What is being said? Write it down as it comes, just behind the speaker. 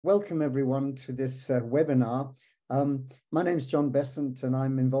Welcome everyone to this webinar. My name is John Besant and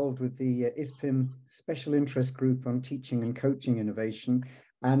I'm involved with the ISPIM Special Interest Group on Teaching and Coaching Innovation.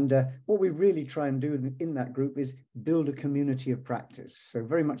 And what we really try and do in that group is build a community of practice. So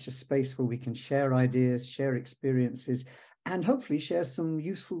very much a space where we can share ideas, share experiences, and hopefully share some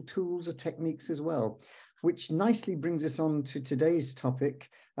useful tools or techniques as well. Which nicely brings us on to today's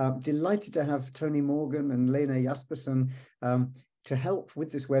topic. Delighted to have Tony Morgan and Lena Jaspersen to help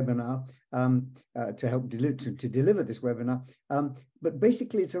with this webinar, to deliver this webinar. But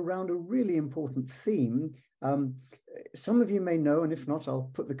basically, it's around a really important theme. Some of you may know, and if not,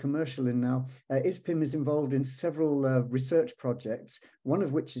 I'll put the commercial in now. ISPIM is involved in several research projects, one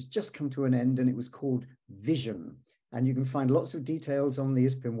of which has just come to an end, and it was called Vision. And you can find lots of details on the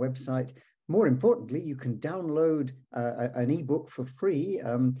ISPIM website. More importantly, you can download an ebook for free.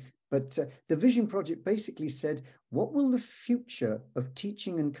 But the Vision Project basically said, what will the future of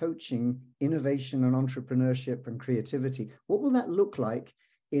teaching and coaching, innovation and entrepreneurship and creativity, what will that look like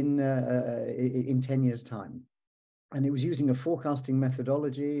in 10 years' time? And it was using a forecasting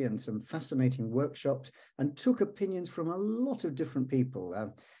methodology and some fascinating workshops and took opinions from a lot of different people.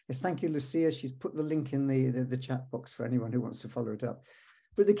 Yes, thank you, Lucia. She's put the link in the chat box for anyone who wants to follow it up.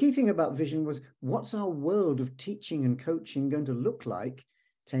 But the key thing about Vision was, what's our world of teaching and coaching going to look like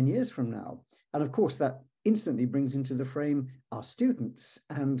 10 years from now? And of course, that instantly brings into the frame our students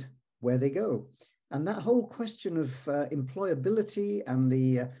and where they go. And that whole question of employability and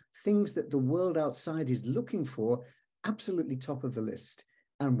the things that the world outside is looking for, absolutely top of the list.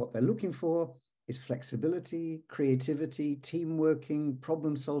 And what they're looking for is flexibility, creativity, team working,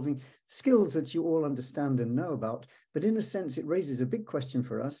 problem solving, skills that you all understand and know about. But in a sense, it raises a big question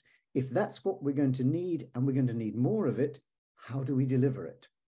for us. If that's what we're going to need, and we're going to need more of it, how do we deliver it?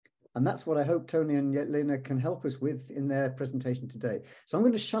 And that's what I hope Tony and Lena can help us with in their presentation today. So I'm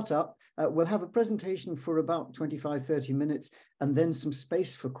going to shut up. We'll have a presentation for about 25, 30 minutes, and then some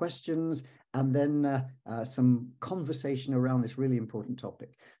space for questions, and then some conversation around this really important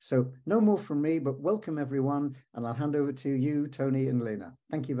topic. So no more from me, but welcome everyone. And I'll hand over to you, Tony and Lena.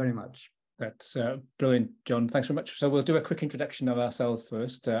 Thank you very much. That's brilliant, John. Thanks very much. So we'll do a quick introduction of ourselves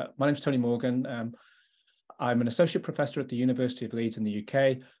first. My name's Tony Morgan. I'm an associate professor at the University of Leeds in the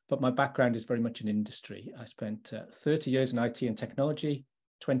UK, but my background is very much in industry. I spent 30 years in IT and technology,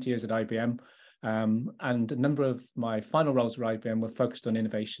 20 years at IBM, and a number of my final roles at IBM were focused on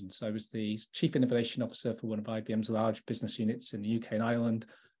innovation. So I was the Chief Innovation Officer for one of IBM's large business units in the UK and Ireland,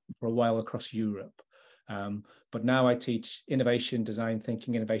 for a while across Europe. But now I teach innovation, design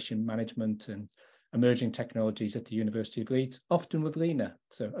thinking, innovation management, and emerging technologies at the University of Leeds, often with Lena.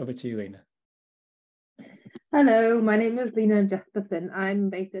 So over to you, Lena. Hello, my name is Lena Jaspersen. I'm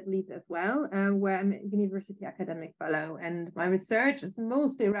based at Leeds as well, where I'm a University Academic Fellow, and my research is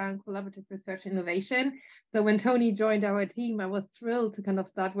mostly around collaborative research innovation. So when Tony joined our team, I was thrilled to kind of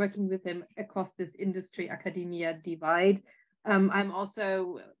start working with him across this industry-academia divide. I'm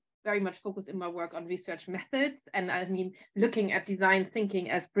also very much focused in my work on research methods, and I mean looking at design thinking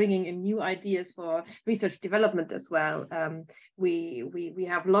as bringing in new ideas for research development as well. We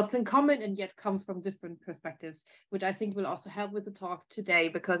have lots in common and yet come from different perspectives, which I think will also help with the talk today,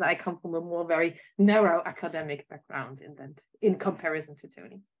 because I come from a more very narrow academic background in comparison to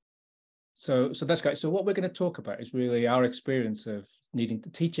Tony. So that's great. So what we're going to talk about is really our experience of needing to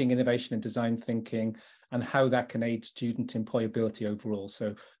teaching innovation and design thinking, and how that can aid student employability overall.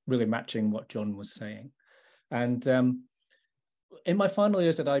 So really matching what John was saying. And in my final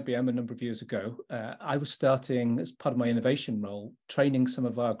years at IBM a number of years ago, I was starting, as part of my innovation role, training some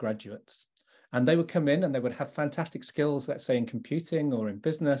of our graduates. And they would come in and they would have fantastic skills, let's say in computing or in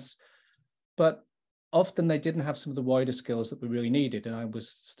business, but often they didn't have some of the wider skills that we really needed. And I was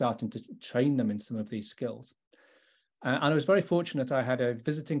starting to train them in some of these skills. And I was very fortunate. I had a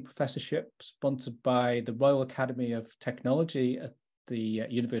visiting professorship sponsored by the Royal Academy of Technology at the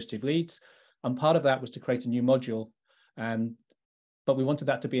University of Leeds. And part of that was to create a new module. But we wanted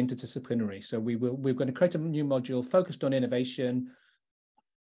that to be interdisciplinary. So we're going to create a new module focused on innovation.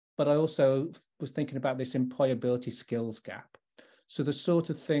 But I also was thinking about this employability skills gap. So the sort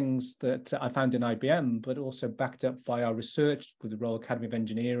of things that I found in IBM, but also backed up by our research with the Royal Academy of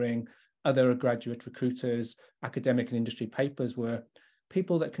Engineering, other graduate recruiters, academic and industry papers, were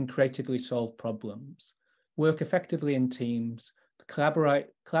people that can creatively solve problems, work effectively in teams, collaborate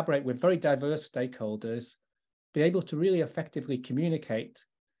with very diverse stakeholders, be able to really effectively communicate,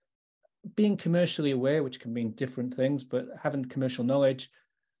 being commercially aware, which can mean different things, but having commercial knowledge.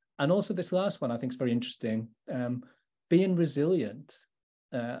 And also this last one, I think is very interesting, being resilient.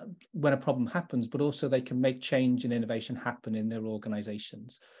 when a problem happens, but also they can make change and innovation happen in their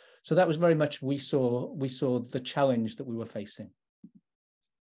organizations. So that was very much, we saw the challenge that we were facing.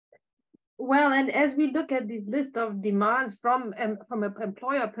 Well, and as we look at this list of demands from an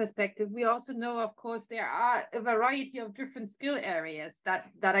employer perspective, we also know, of course, there are a variety of different skill areas that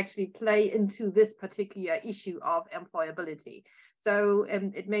actually play into this particular issue of employability. So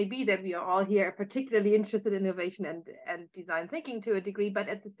it may be that we are all here particularly interested in innovation and design thinking to a degree, but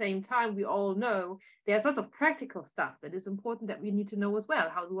at the same time, we all know there's lots of practical stuff that is important that we need to know as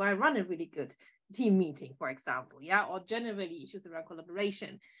well. How do I run a really good team meeting, for example, yeah, or generally issues around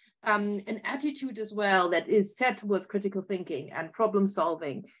collaboration. An attitude as well that is set towards critical thinking and problem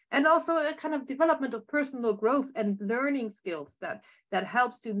solving, and also a kind of development of personal growth and learning skills that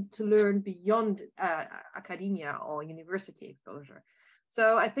help students to learn beyond academia or university exposure.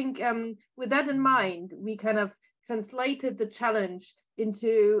 So I think with that in mind, we kind of translated the challenge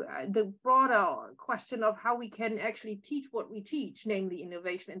into the broader question of how we can actually teach what we teach, namely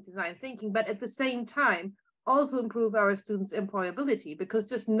innovation and design thinking, but at the same time, also improve our students' employability, because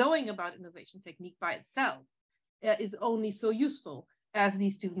just knowing about innovation technique by itself is only so useful as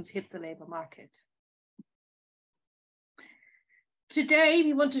these students hit the labor market. Today,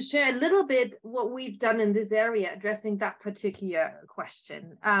 we want to share a little bit what we've done in this area addressing that particular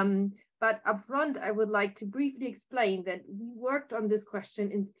question. But upfront, I would like to briefly explain that we worked on this question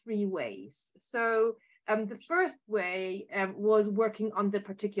in 3 ways. So the first way was working on the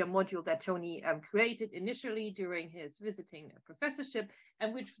particular module that Tony created initially during his visiting professorship,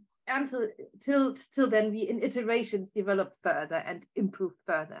 and which till then we in iterations developed further and improved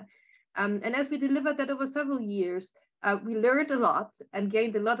further. And as we delivered that over several years, we learned a lot and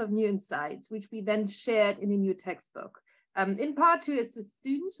gained a lot of new insights, which we then shared in a new textbook. In part to assist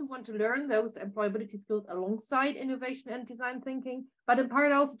students who want to learn those employability skills alongside innovation and design thinking, but in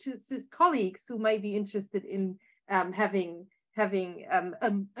part also to assist colleagues who may be interested in having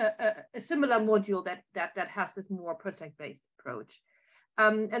a similar module that has this more project-based approach.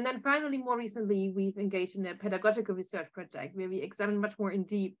 And then finally, more recently, we've engaged in a pedagogical research project where we examine much more in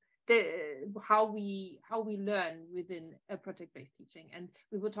deep how we learn within a project-based teaching. And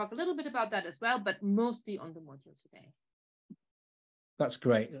we will talk a little bit about that as well, but mostly on the module today. That's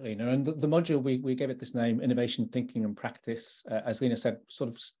great, Lena. And the module, we gave it this name, Innovation, Thinking and Practice. As Lena said, sort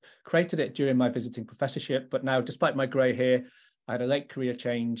of created it during my visiting professorship, but now, despite my grey hair, I had a late career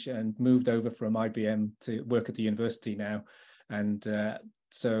change and moved over from IBM to work at the university now. And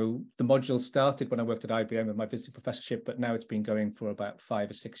so the module started when I worked at IBM in my visiting professorship, but now it's been going for about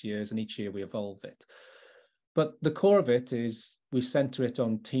 5 or 6 years, and each year we evolve it. But the core of it is we center it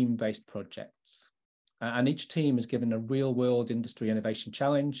on team-based projects. And each team is given a real-world industry innovation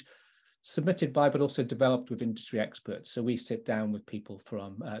challenge, submitted by, but also developed with industry experts. So we sit down with people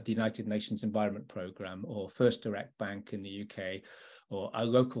from the United Nations Environment Programme, or First Direct Bank in the UK, or a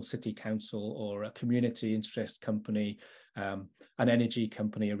local city council, or a community interest company, an energy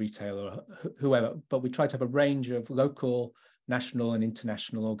company, a retailer, whoever. But we try to have a range of local, national, and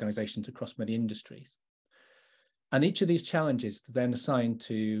international organisations across many industries. And each of these challenges are then assigned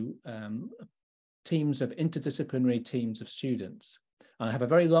to teams of interdisciplinary teams of students. And I have a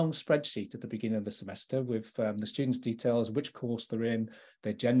very long spreadsheet at the beginning of the semester with the students' details, which course they're in,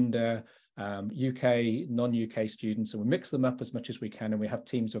 their gender, UK, non-UK students, and we mix them up as much as we can, and we have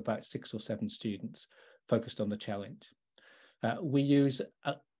teams of about 6 or 7 students focused on the challenge. We use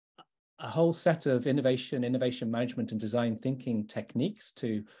a whole set of innovation management and design thinking techniques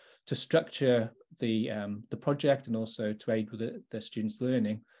to structure the project and also to aid with the students'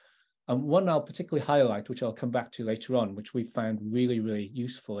 learning. And one I'll particularly highlight, which I'll come back to later on, which we found really, really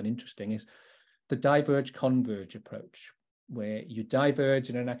useful and interesting, is the diverge-converge approach, where you diverge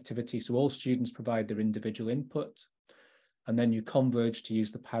in an activity, so all students provide their individual input, and then you converge to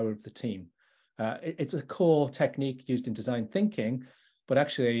use the power of the team. It's a core technique used in design thinking, but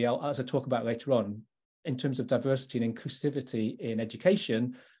actually, as I talk about later on, in terms of diversity and inclusivity in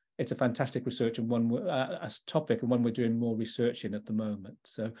education, it's a fantastic research and one a topic and one we're doing more research in at the moment.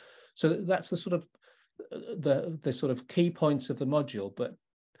 So that's the sort of key points of the module. But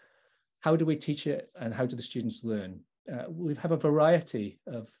how do we teach it, and how do the students learn? We have a variety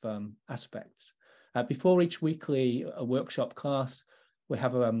of aspects. Before each weekly workshop class, we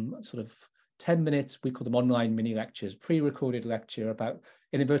have sort of 10 minutes, we call them online mini lectures, pre-recorded lecture about,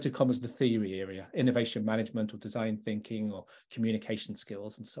 in inverted commas, the theory area, innovation management or design thinking or communication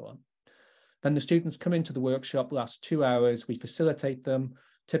skills and so on. Then the students come into the workshop, last 2 hours, we facilitate them.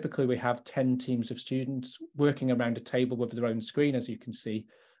 Typically we have 10 teams of students working around a table with their own screen, as you can see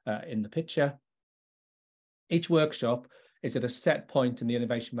in the picture. Each workshop is at a set point in the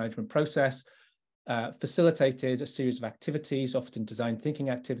innovation management process, facilitated a series of activities, often design thinking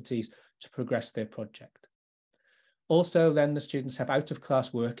activities, to progress their project. Also, then the students have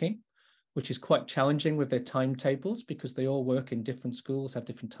out-of-class working, which is quite challenging with their timetables because they all work in different schools, have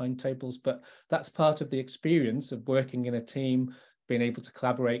different timetables, but that's part of the experience of working in a team, being able to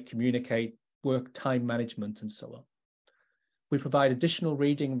collaborate, communicate, work time management, and so on. We provide additional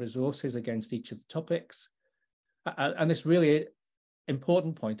reading resources against each of the topics. And this really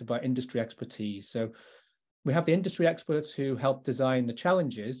important point about industry expertise. So we have the industry experts who help design the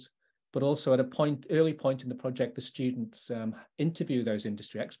challenges, but also at a early point in the project, the students interview those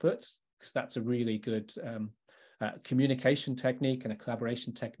industry experts, because that's a really good communication technique and a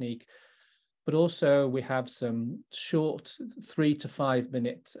collaboration technique. But also we have some short 3 to 5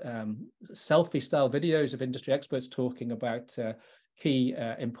 minute selfie style videos of industry experts talking about key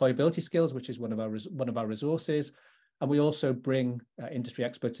employability skills, which is one of our resources. And we also bring industry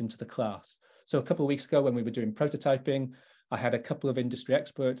experts into the class. So a couple of weeks ago when we were doing prototyping, I had a couple of industry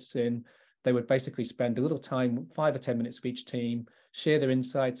experts in. They would basically spend a little time, 5 or 10 minutes with each team, share their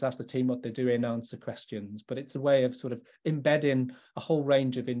insights, ask the team what they're doing, answer questions. But it's a way of sort of embedding a whole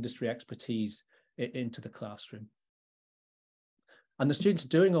range of industry expertise into the classroom. And the students are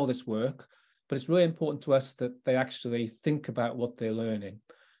doing all this work, but it's really important to us that they actually think about what they're learning.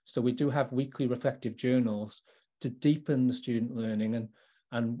 So we do have weekly reflective journals to deepen the student learning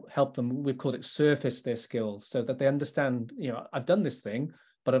and help them, we've called it surface their skills, so that they understand, you know, I've done this thing,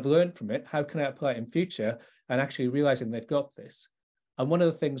 but I've learned from it. How can I apply it in future? And actually realizing they've got this. And one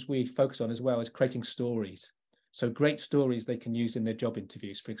of the things we focus on as well is creating stories. So great stories they can use in their job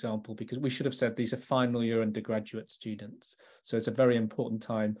interviews, for example, because we should have said these are final year undergraduate students. So it's a very important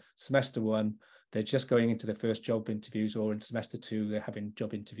time. Semester 1, they're just going into their first job interviews, or in semester 2, they're having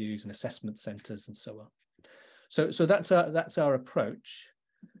job interviews and assessment centers and so on. So that's our approach.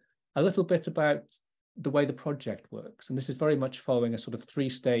 A little bit about the way the project works. And this is very much following a sort of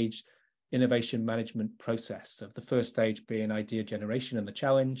 3-stage innovation management process, of the first stage being idea generation and the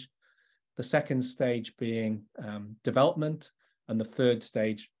challenge, the second stage being development, and the third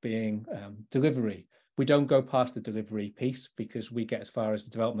stage being delivery. We don't go past the delivery piece because we get as far as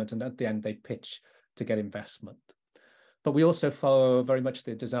the development, and at the end they pitch to get investment. But we also follow very much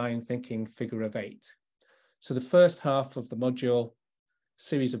the design thinking figure of 8. So the first half of the module,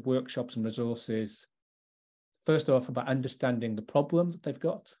 series of workshops and resources, first off about understanding the problem that they've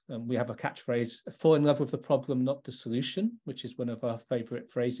got. We have a catchphrase, fall in love with the problem, not the solution, which is one of our favorite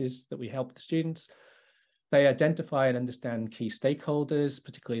phrases that we help the students. They identify and understand key stakeholders,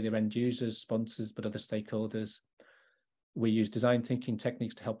 particularly their end users, sponsors, but other stakeholders. We use design thinking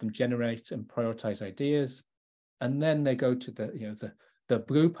techniques to help them generate and prioritize ideas. And then they go to the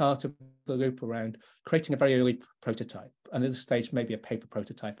blue part of the loop around creating a very early prototype. And at this stage, maybe a paper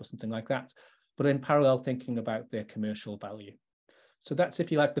prototype or something like that, but in parallel thinking about their commercial value. So that's,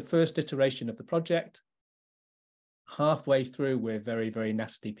 if you like, the first iteration of the project. Halfway through, we're very, very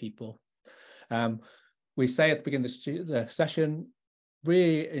nasty people. We say at the beginning of the session,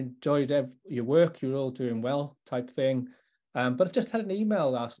 really enjoyed your work, you're all doing well type thing. But I've just had an email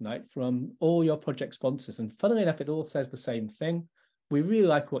last night from all your project sponsors, and funnily enough, it all says the same thing. We really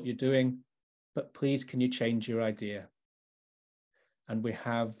like what you're doing, but please, can you change your idea? And we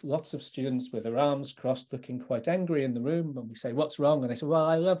have lots of students with their arms crossed looking quite angry in the room, and we say, what's wrong? And they say, well,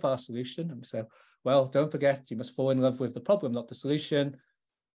 I love our solution. And we say, well, don't forget, you must fall in love with the problem, not the solution.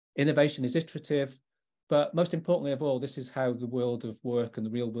 Innovation is iterative, but most importantly of all, this is how the world of work and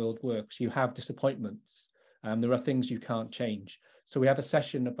the real world works. You have disappointments. There are things you can't change. So we have a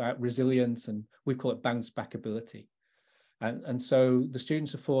session about resilience, and we call it bounce back ability. And so the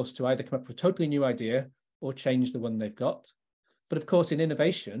students are forced to either come up with a totally new idea or change the one they've got. But of course, in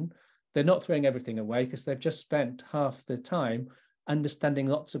innovation, they're not throwing everything away because they've just spent half the time understanding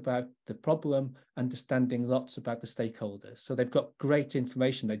lots about the problem, understanding lots about the stakeholders. So they've got great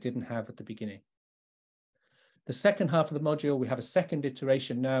information they didn't have at the beginning. The second half of the module, we have a second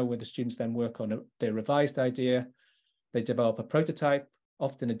iteration now where the students then work on their revised idea. They develop a prototype,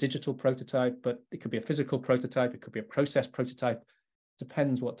 often a digital prototype, but it could be a physical prototype, it could be a process prototype,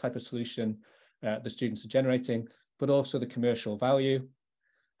 depends what type of solution the students are generating, but also the commercial value.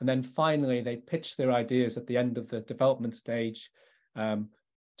 And then finally, they pitch their ideas at the end of the development stage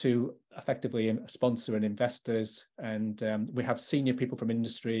to effectively sponsor and investors. And we have senior people from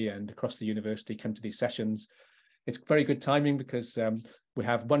industry and across the university come to these sessions. It's very good timing because we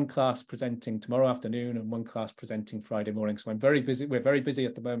have one class presenting tomorrow afternoon and one class presenting Friday morning. So I'm very busy. We're very busy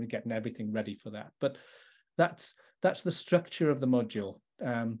at the moment getting everything ready for that. But that's the structure of the module.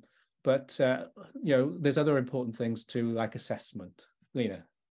 But there's other important things too, like assessment. Lena.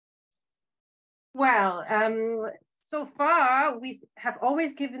 Well, so far we have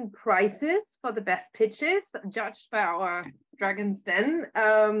always given prizes for the best pitches, judged by our Dragon's Den,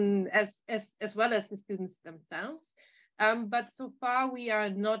 as well as the students themselves. But so far we are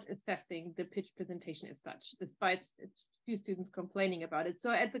not assessing the pitch presentation as such, despite a few students complaining about it.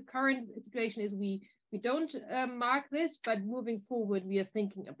 So at the current situation is we don't mark this, but moving forward, we are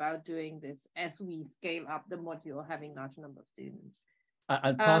thinking about doing this as we scale up the module, having large number of students.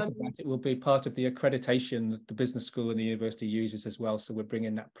 And part of that, it will be part of the accreditation that the business school and the university uses as well. So we're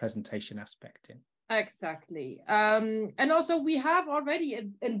bringing that presentation aspect in. Exactly. And also we have already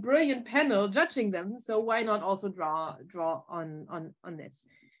a brilliant panel judging them. So why not also draw on this?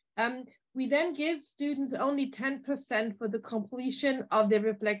 We then give students only 10% for the completion of their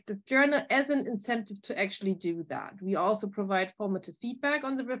reflective journal as an incentive to actually do that. We also provide formative feedback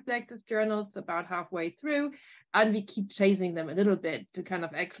on the reflective journals about halfway through, and we keep chasing them a little bit to kind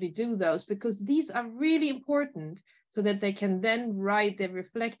of actually do those, because these are really important so that they can then write their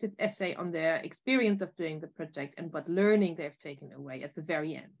reflective essay on their experience of doing the project and what learning they've taken away at the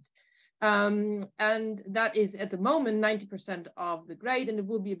very end. And that is at the moment 90% of the grade, and it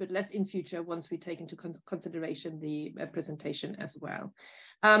will be a bit less in future once we take into consideration the presentation as well.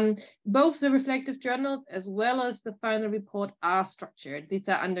 Both the reflective journals as well as the final report are structured. These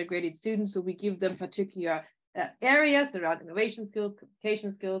are undergraduate students, so we give them particular areas around innovation skills,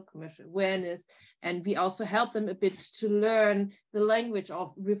 communication skills, commercial awareness, and we also help them a bit to learn the language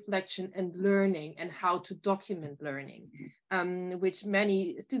of reflection and learning and how to document learning, which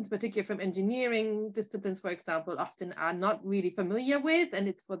many students, particularly from engineering disciplines, for example, often are not really familiar with, and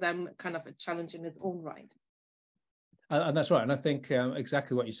it's for them kind of a challenge in its own right. And that's right. And I think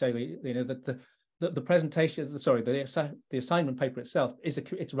exactly what you say, Lena, that the presentation, the assignment paper itself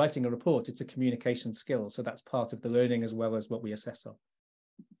it's writing a report. It's a communication skill. So that's part of the learning as well as what we assess on.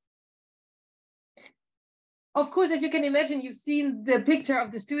 Of course, as you can imagine, you've seen the picture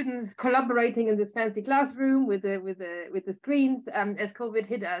of the students collaborating in this fancy classroom with the screens. As COVID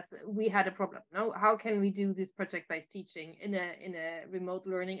hit us, we had a problem. No, how can we do this project-based teaching in a remote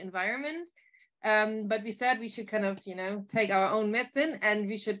learning environment? But we said we should kind of, take our own medicine, and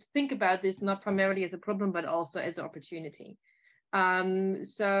we should think about this not primarily as a problem, but also as an opportunity.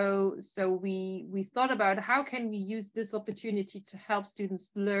 So we thought about how can we use this opportunity to help students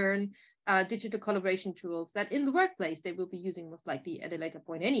learn digital collaboration tools that in the workplace they will be using most likely at a later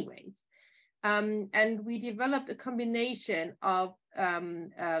point anyways. And we developed a combination of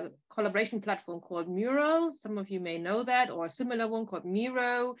a collaboration platform called Mural. Some of you may know that, or a similar one called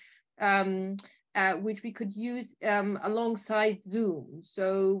Miro, which we could use alongside Zoom.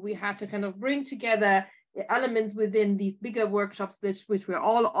 So we had to kind of bring together elements within these bigger workshops, which were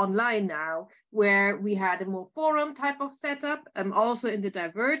all online now, where we had a more forum type of setup, also in the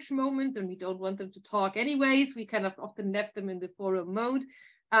diverge moments, and we don't want them to talk anyways. We kind of often left them in the forum mode,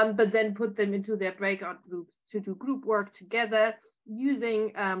 but then put them into their breakout groups to do group work together,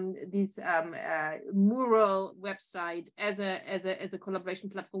 using this Mural website as a collaboration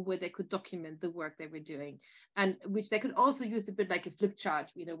platform where they could document the work they were doing, and which they could also use a bit like a flip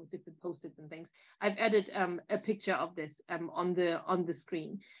chart, with different post-its and things. I've added a picture of this on the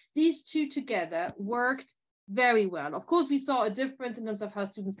screen. These two together worked very well. Of course, we saw a difference in terms of how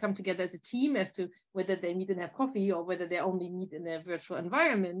students come together as a team, as to whether they meet and have coffee or whether they only meet in a virtual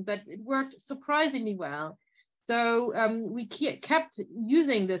environment, but it worked surprisingly well. So we kept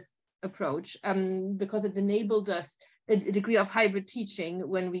using this approach because it enabled us a degree of hybrid teaching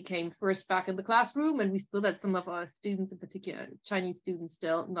when we came first back in the classroom, and we still had some of our students, in particular Chinese students,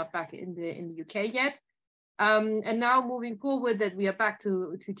 still not back in the UK yet. And now moving forward that we are back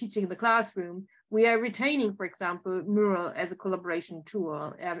to teaching in the classroom, we are retaining, for example, Mural as a collaboration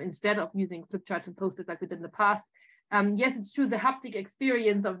tool instead of using flip charts and post-its like we did in the past. Yes, it's true, the haptic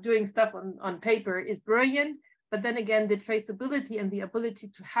experience of doing stuff on paper is brilliant, but then again, the traceability and the ability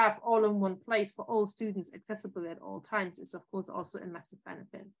to have all in one place for all students accessible at all times is, of course, also a massive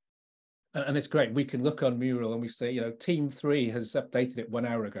benefit. And it's great. We can look on Mural and we say, Team 3 has updated it 1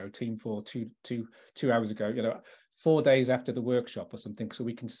 hour ago, Team 4 two hours ago, 4 days after the workshop or something. So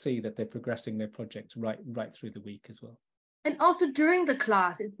we can see that they're progressing their projects right through the week as well. And also during the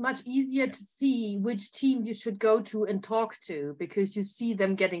class, it's much easier to see which team you should go to and talk to, because you see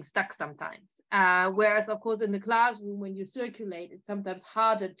them getting stuck sometimes. Whereas, of course, in the classroom, when you circulate, it's sometimes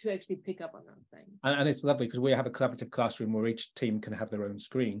harder to actually pick up on those things. And it's lovely because we have a collaborative classroom where each team can have their own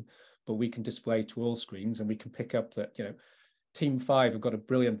screen, but we can display to all screens, and we can pick up that, Team 5 have got a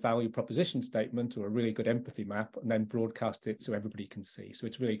brilliant value proposition statement or a really good empathy map, and then broadcast it so everybody can see. So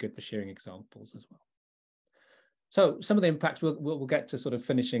it's really good for sharing examples as well. So some of the impacts, we'll get to sort of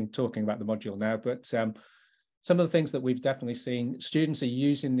finishing talking about the module now, but some of the things that we've definitely seen, students are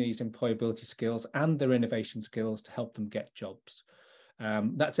using these employability skills and their innovation skills to help them get jobs.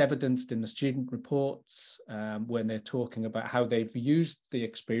 That's evidenced in the student reports when they're talking about how they've used the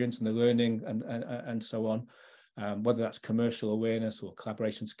experience and the learning and so on, whether that's commercial awareness or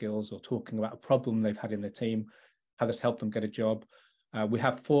collaboration skills or talking about a problem they've had in their team, how this helped them get a job. We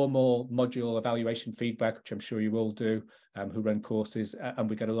have formal module evaluation feedback, which I'm sure you all do, who run courses, and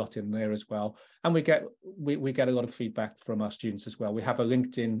we get a lot in there as well. And we get a lot of feedback from our students as well. We have a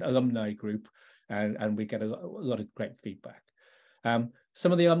LinkedIn alumni group, and we get a lot of great feedback.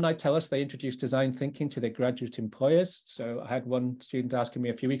 Some of the alumni tell us they introduce design thinking to their graduate employers. So I had one student asking me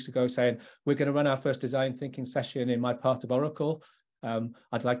a few weeks ago saying, we're going to run our first design thinking session in my part of Oracle.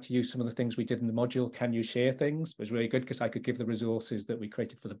 I'd like to use some of the things we did in the module. Can you share things? It was really good because I could give the resources that we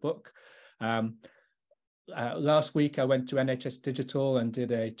created for the book. Last week, I went to NHS Digital and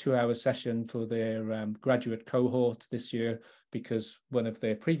did a 2-hour session for their graduate cohort this year, because one of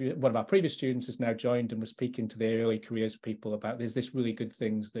our previous students has now joined and was speaking to their early careers people about there's this really good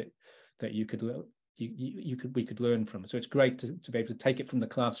things that we could learn from. So it's great to be able to take it from the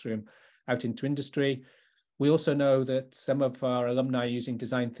classroom out into industry. We also know that some of our alumni are using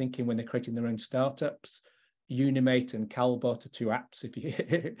design thinking when they're creating their own startups. Unimate and Calbot are 2 apps.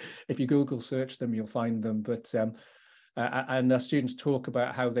 If you Google search them, you'll find them. But and our students talk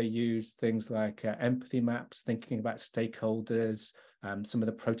about how they use things like empathy maps, thinking about stakeholders, some of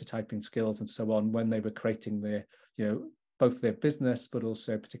the prototyping skills and so on when they were creating their, both their business, but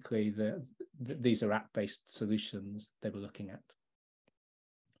also particularly these are app-based solutions they were looking at.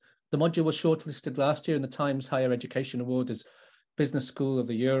 The module was shortlisted last year in the Times Higher Education Award as Business School of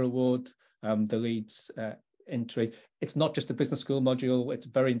the Year Award, the Leeds entry. It's not just a business school module, it's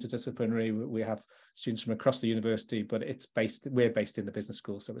very interdisciplinary. We have students from across the university, but we're based in the business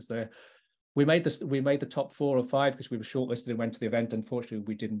school, so it's there. We made the top 4 or 5 because we were shortlisted and went to the event. Unfortunately,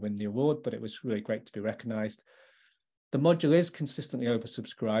 we didn't win the award, but it was really great to be recognised. The module is consistently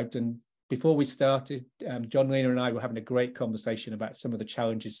oversubscribed, and before we started, John, Lena and I were having a great conversation about some of the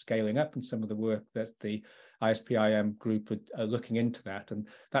challenges scaling up and some of the work that the ISPIM group are looking into that. And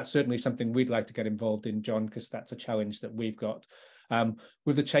that's certainly something we'd like to get involved in, John, because that's a challenge that we've got.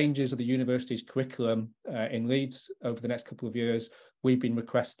 With the changes of the university's curriculum in Leeds over the next couple of years, we've been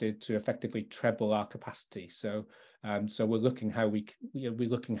requested to effectively treble our capacity. So we're looking how we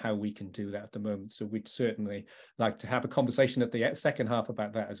can do that at the moment. So we'd certainly like to have a conversation at the second half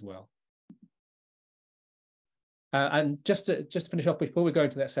about that as well. And just to finish off before we go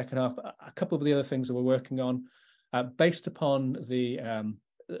into that second half, a couple of the other things that we're working on, based upon the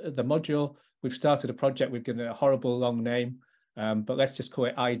module, we've started a project. We've given it a horrible long name, but let's just call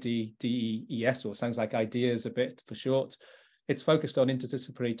it IDDES, or it sounds like ideas a bit for short. It's focused on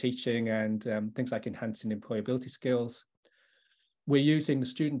interdisciplinary teaching and things like enhancing employability skills. We're using the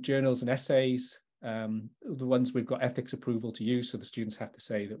student journals and essays, the ones we've got ethics approval to use, so the students have to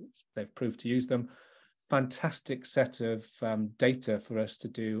say that they've proved to use them. Fantastic set of data for us to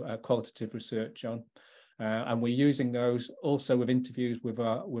do qualitative research on, and we're using those also with interviews with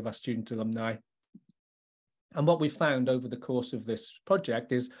our student alumni. And what we found over the course of this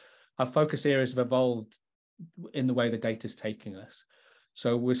project is our focus areas have evolved in the way the data is taking us.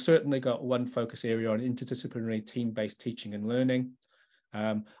 So we've certainly got one focus area on interdisciplinary team-based teaching and learning.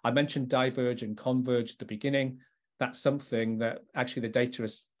 I mentioned Diverge and Converge at the beginning. That's something that actually the data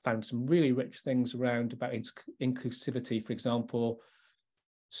has found some really rich things around about inclusivity. For example,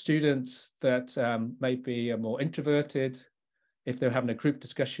 students that maybe are more introverted, if they're having a group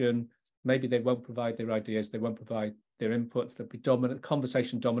discussion, maybe they won't provide their ideas, they won't provide their inputs. There'll be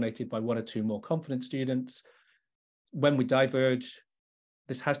conversation dominated by 1 or 2 more confident students. When we diverge,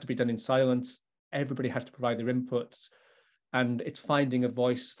 this has to be done in silence. Everybody has to provide their inputs, and it's finding a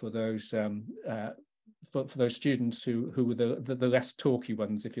voice for those for those students who were the less talky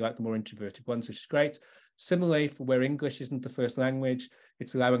ones, if you like, the more introverted ones, which is great. Similarly, for where English isn't the first language,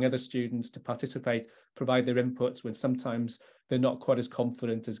 it's allowing other students to participate, provide their inputs when sometimes they're not quite as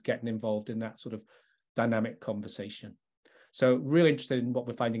confident as getting involved in that sort of dynamic conversation. So really interested in what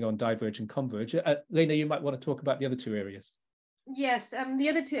we're finding on Diverge and Converge. Lena, you might want to talk about the other 2 areas. Yes, the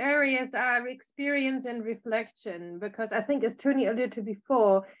other 2 areas are experience and reflection, because I think, as Tony alluded to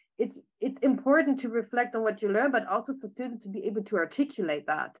before, it's important to reflect on what you learn, but also for students to be able to articulate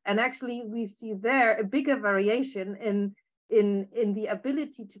that. And actually, we see there a bigger variation in in the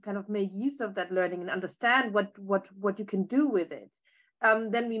ability to kind of make use of that learning and understand what you can do with it,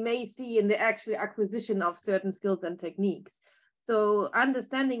 then we may see in the actual acquisition of certain skills and techniques. So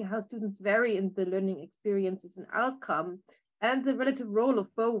understanding how students vary in the learning experiences and outcome, and the relative role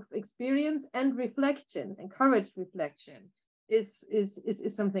of both experience and reflection, encouraged reflection, is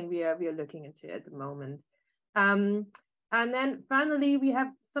something we are looking into at the moment. And then finally, we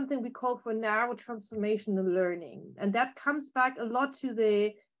have something we call for narrow transformational learning. And that comes back a lot to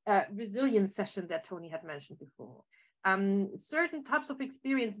the resilience session that Tony had mentioned before. Certain types of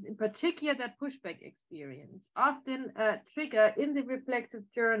experiences, in particular that pushback experience, often trigger in the reflective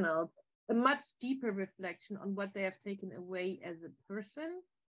journal a much deeper reflection on what they have taken away as a person,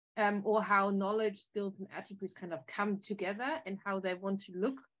 or how knowledge, skills, and attributes kind of come together, and how they want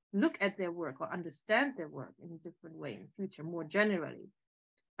to look at their work or understand their work in a different way in the future, more generally,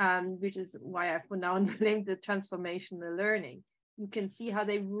 which is why I for now named it transformational learning. You can see how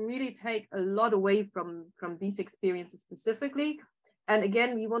they really take a lot away from these experiences specifically. And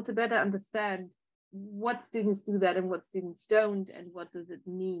again, we want to better understand what students do that and what students don't, and what does it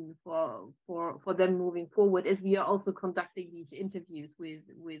mean for them moving forward, as we are also conducting these interviews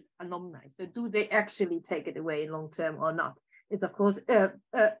with alumni. So do they actually take it away long term or not? It's of course a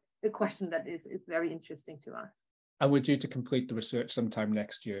question that is very interesting to us. And we're due to complete the research sometime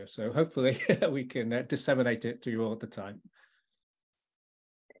next year, so hopefully we can disseminate it to you all at the time.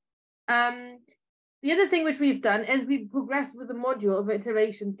 The other thing which we've done as we progress with the module of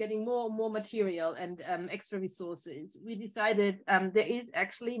iterations, getting more and more material and extra resources, we decided there is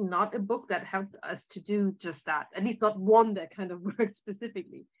actually not a book that helped us to do just that, at least not one that kind of worked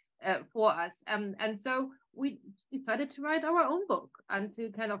specifically for us. And so we decided to write our own book and to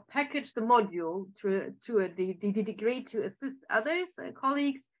kind of package the module to a degree to assist others,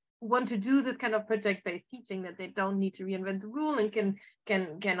 colleagues, who want to do this kind of project-based teaching, that they don't need to reinvent the rule and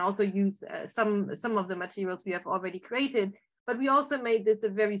can also use some of the materials we have already created. But we also made this a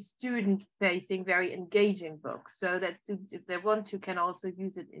very student-facing, very engaging book, so that students, if they want to, can also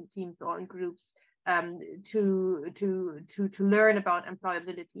use it in teams or in groups to learn about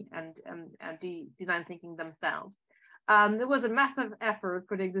employability and design thinking themselves. There was a massive effort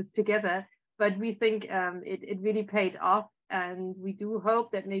putting this together, but we think it really paid off. And we do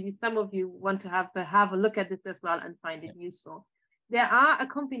hope that maybe some of you want to have a look at this as well and find it useful. There are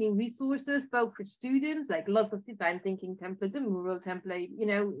accompanying resources, both for students, like lots of design thinking templates, a mural template,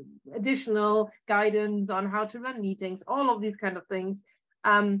 additional guidance on how to run meetings, all of these kind of things,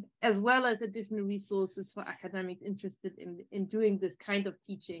 as well as additional resources for academics interested in doing this kind of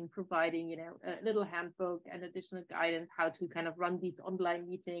teaching, providing, a little handbook and additional guidance, how to kind of run these online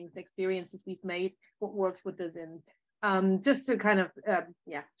meetings, experiences we've made, what works, what doesn't. Just to kind of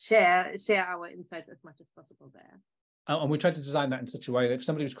share our insights as much as possible there. And we tried to design that in such a way that if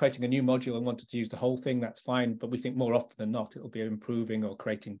somebody was creating a new module and wanted to use the whole thing, that's fine. But we think more often than not, it'll be improving or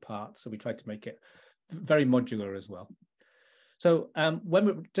creating parts. So we tried to make it very modular as well. So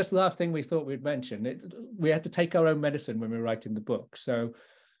just the last thing we thought we'd mention, we had to take our own medicine when we were writing the book. So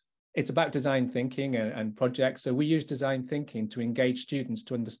it's about design thinking and projects. So we use design thinking to engage students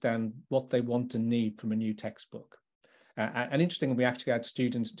to understand what they want and need from a new textbook. And interestingly, we actually had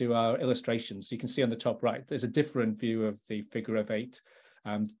students do our illustrations. So you can see on the top right, there's a different view of the figure of 8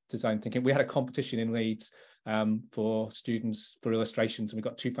 design thinking. We had a competition in Leeds for students for illustrations, and we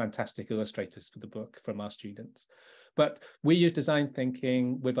got 2 fantastic illustrators for the book from our students. But we use design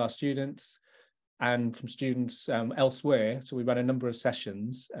thinking with our students and from students elsewhere. So we ran a number of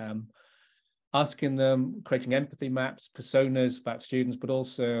sessions, asking them, creating empathy maps, personas about students, but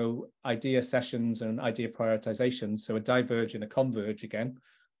also idea sessions and idea prioritization. So a diverge and a converge again,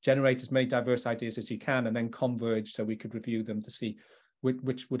 generate as many diverse ideas as you can, and then converge so we could review them to see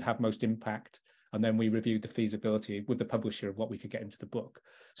which would have most impact. And then we reviewed the feasibility with the publisher of what we could get into the book.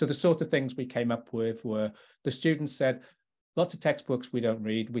 So the sort of things we came up with were, the students said, lots of textbooks we don't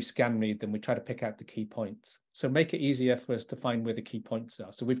read, we scan read them, we try to pick out the key points. So make it easier for us to find where the key points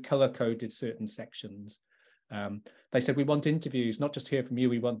are. So we've color coded certain sections. They said we want interviews, not just hear from you,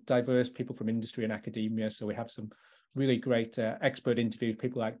 we want diverse people from industry and academia. So we have some really great expert interviews,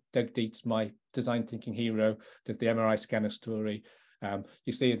 people like Doug Dietz, my design thinking hero, does the MRI scanner story.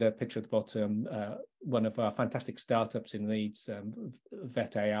 You see the picture at the bottom, one of our fantastic startups in Leeds,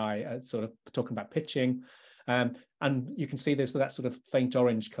 Vet AI, sort of talking about pitching. And you can see there's that sort of faint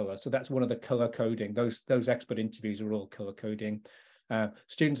orange color. So that's one of the color coding. Those expert interviews are all color coding.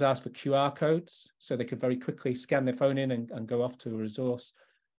 Students asked for QR codes so they could very quickly scan their phone in and go off to a resource.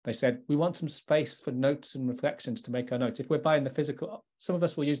 They said, we want some space for notes and reflections to make our notes. If we're buying the physical, some of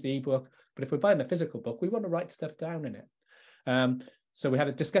us will use the ebook, but if we're buying the physical book, we want to write stuff down in it. So we had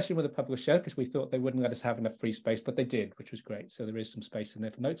a discussion with the publisher because we thought they wouldn't let us have enough free space, but they did, which was great. So there is some space in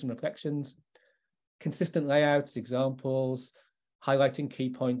there for notes and reflections, consistent layouts, examples, highlighting key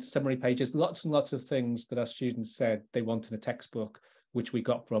points, summary pages, lots and lots of things that our students said they want in a textbook, which we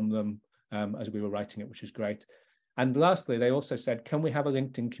got from them as we were writing it, which was great. And lastly, they also said, can we have a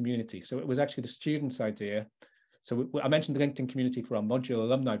LinkedIn community? So it was actually the students' idea. So I mentioned the LinkedIn community for our module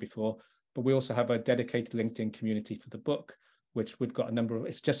alumni before, but we also have a dedicated LinkedIn community for the book, which we've got a number of,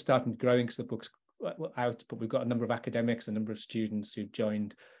 it's just starting growing because the book's out, but we've got a number of academics, a number of students who've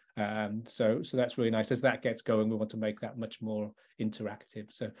joined. So that's really nice. As that gets going, we want to make that much more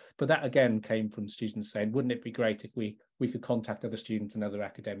interactive. So, but that again came from students saying, wouldn't it be great if we could contact other students and other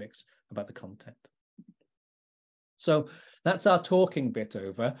academics about the content? So that's our talking bit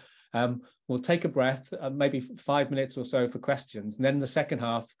over. We'll take a breath, maybe 5 minutes or so for questions. And then the second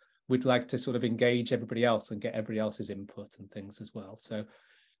half, we'd like to sort of engage everybody else and get everybody else's input and things as well. So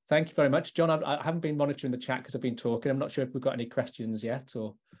thank you very much. John, I haven't been monitoring the chat because I've been talking. I'm not sure if we've got any questions yet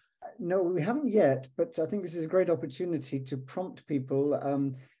or... No, we haven't yet, but I think this is a great opportunity to prompt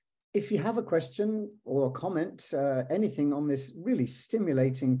people. If you have a question or a comment, anything on this really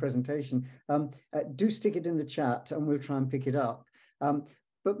stimulating presentation, do stick it in the chat and we'll try and pick it up.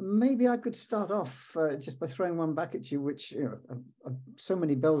 But maybe I could start off just by throwing one back at you, which, you know, so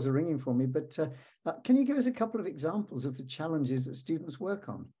many bells are ringing for me, but can you give us a couple of examples of the challenges that students work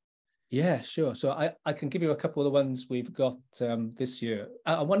on? Yeah, sure. So I can give you a couple of the ones we've got this year.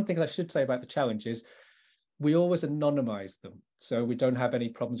 One thing I should say about the challenges, we always anonymize them. So we don't have any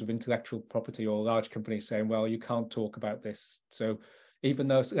problems with intellectual property or large companies saying, well, you can't talk about this. So even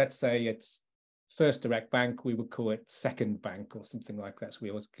though, let's say it's First Direct Bank, we would call it Second Bank or something like that. So we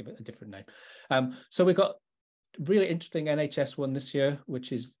always give it a different name. So we've got really interesting NHS one this year,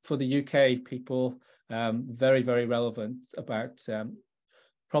 which is for the UK people, very, very relevant about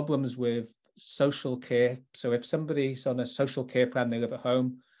problems with social care. So if somebody's on a social care plan, they live at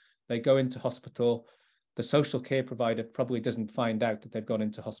home, they go into hospital, the social care provider probably doesn't find out that they've gone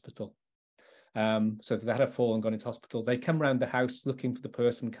into hospital. So if they had a fall and gone into hospital, they come around the house looking for the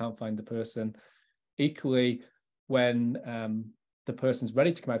person, can't find the person. Equally, when the person's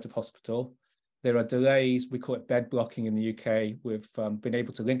ready to come out of hospital, there are delays. We call it bed blocking in the UK. We've been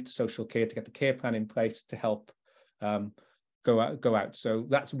able to link to social care to get the care plan in place to help go out. So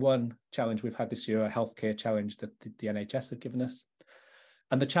that's one challenge we've had this year, a healthcare challenge that the NHS have given us.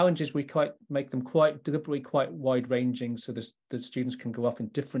 And the challenges, we make them quite deliberately quite wide-ranging so the students can go off in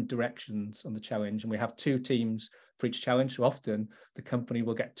different directions on the challenge. And we have 2 teams for each challenge. So often the company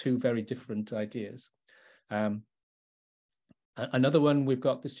will get 2 very different ideas. Another one we've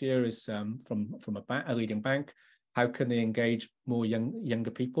got this year is from a leading bank. How can they engage more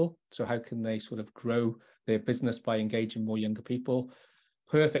younger people? So how can they sort of grow their business by engaging more younger people?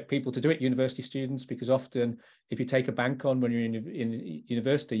 Perfect people to do it, university students, because often if you take a bank on when you're in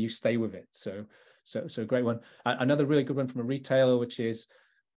university, you stay with it. So a great one. Another really good one from a retailer, which is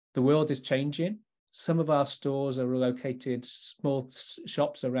the world is changing. Some of our stores are located small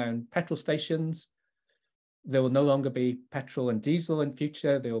shops around petrol stations. There will no longer be petrol and diesel in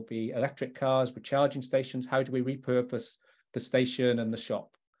future. There will be electric cars with charging stations. How do we repurpose the station and the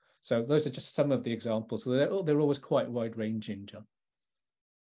shop? So those are just some of the examples. So they're always quite wide-ranging, John.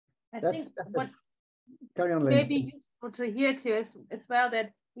 I think what carry on, may Lena. be useful to hear too as well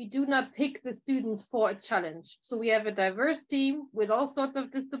that we do not pick the students for a challenge. So we have a diverse team with all sorts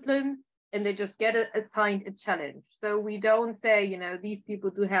of disciplines, and they just get assigned a challenge. So we don't say, you know, these people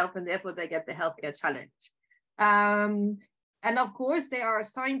do health and therefore they get the healthcare challenge. And of course, they are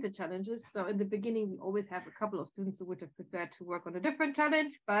assigned the challenges. So in the beginning, we always have a couple of students who would have preferred to work on a different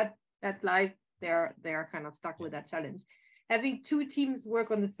challenge, but that's life. They're kind of stuck with that challenge. Having 2 teams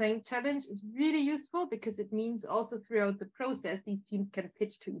work on the same challenge is really useful because it means also throughout the process, these teams can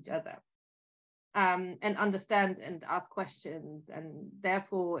pitch to each other and understand and ask questions. And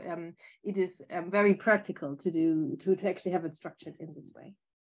therefore, it is very practical to actually have it structured in this way.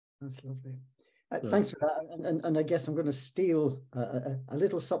 That's lovely. Thanks for that. And I guess I'm going to steal a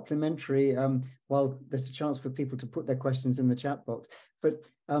little supplementary while there's a chance for people to put their questions in the chat box. But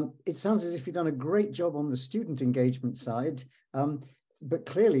it sounds as if you've done a great job on the student engagement side. But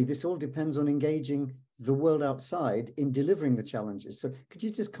clearly, this all depends on engaging the world outside in delivering the challenges. So could you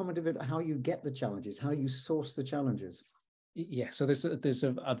just comment a bit on how you get the challenges, how you source the challenges? Yeah, so there's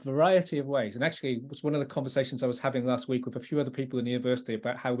a variety of ways. And actually, it was one of the conversations I was having last week with a few other people in the university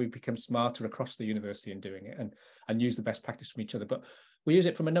about how we become smarter across the university in doing it and use the best practice from each other. But we use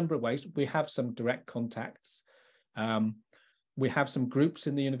it from a number of ways. We have some direct contacts. We have some groups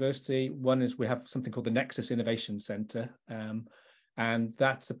in the university. One is we have something called the Nexus Innovation Centre, and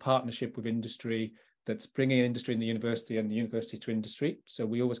that's a partnership with industry that's bringing industry in the university and the university to industry. So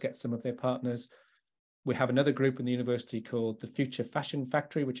we always get some of their partners. We have another group in the university called the Future Fashion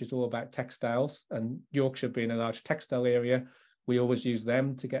Factory, which is all about textiles, and Yorkshire being a large textile area, we always use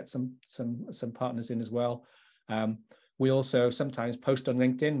them to get some partners in as well. We also sometimes post on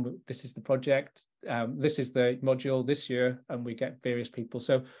LinkedIn, this is the project, this is the module this year, and we get various people.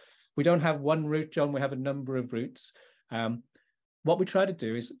 So we don't have one route, John, we have a number of routes. What we try to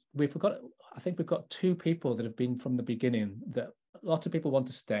do is I think we've got 2 people that have been from the beginning, that lots of people want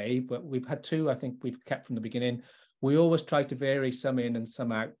to stay, but we've had 2 I think we've kept from the beginning. We always try to vary some in and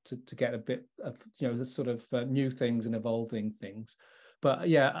some out to get a bit of, the sort of new things and evolving things. But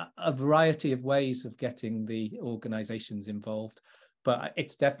yeah, a variety of ways of getting the organizations involved. But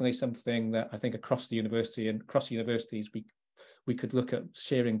it's definitely something that I think across the university and across universities, we could look at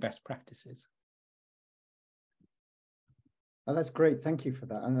sharing best practices. Oh, that's great. Thank you for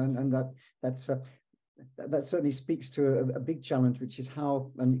that. And that certainly speaks to a big challenge, which is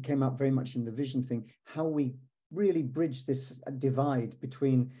how, and it came out very much in the vision thing, how we really bridge this divide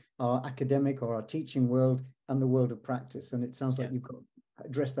between our academic or our teaching world and the world of practice. And it sounds like you've got to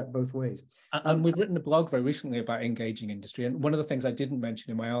address that both ways. And we've written a blog very recently about engaging industry. And one of the things I didn't mention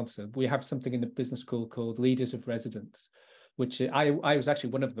in my answer, we have something in the business school called Leaders of Residence, which I was actually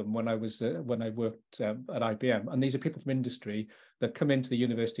one of them when I worked at IBM. And these are people from industry that come into the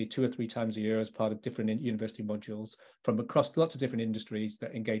university 2 or 3 times a year as part of different university modules from across lots of different industries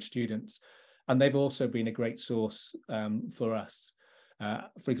that engage students. And they've also been a great source for us.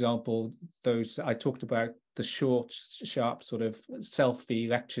 For example, those I talked about, the short, sharp sort of selfie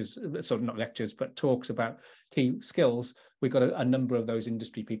lectures, sort of not lectures, but talks about key skills. We've got a number of those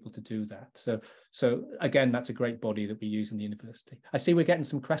industry people to do that. So again, that's a great body that we use in the university. I see we're getting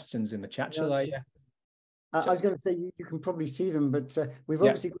some questions in the chat. Shall I? I was going to say you can probably see them, but we've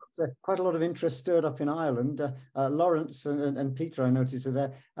obviously got quite a lot of interest stirred up in Ireland. Lawrence and Peter, I noticed, are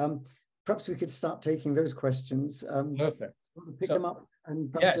there. Perhaps we could start taking those questions. Perfect. Pick them up.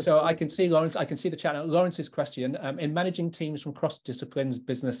 And so I can see Lawrence. I can see the chat. Lawrence's question: in managing teams from cross disciplines,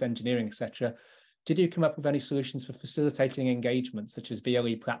 business, engineering, etc., did you come up with any solutions for facilitating engagement, such as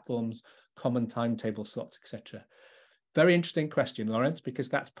VLE platforms, common timetable slots, etc.? Very interesting question, Lawrence, because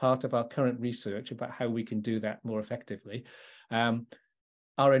that's part of our current research about how we can do that more effectively.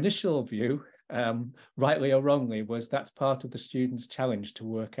 Our initial view, rightly or wrongly, was that's part of the students' challenge to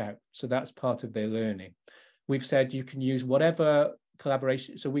work out. So that's part of their learning. We've said you can use whatever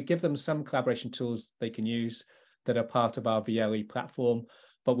collaboration. So we give them some collaboration tools they can use that are part of our VLE platform,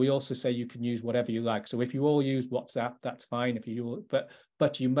 but we also say you can use whatever you like. So if you all use WhatsApp, that's fine. If you all,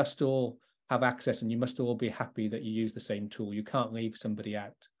 but you must all have access and you must all be happy that you use the same tool. You can't leave somebody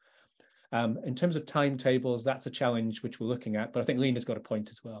out. In terms of timetables, that's a challenge which we're looking at, but I think Lena's got a point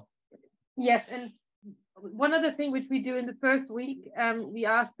as well. Yes, and one other thing which we do in the first week, we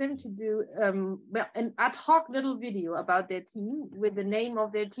ask them to do an ad hoc little video about their team with the name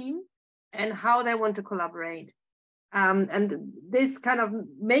of their team and how they want to collaborate. And this kind of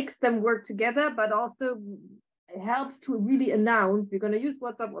makes them work together, but also helps to really announce we're going to use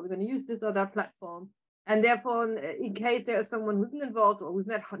WhatsApp or we're going to use this other platform. And therefore, in case there is someone who's involved or who's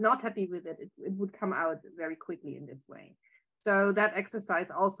not happy with it, it would come out very quickly in this way. So that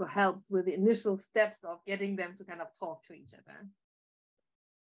exercise also helps with the initial steps of getting them to kind of talk to each other.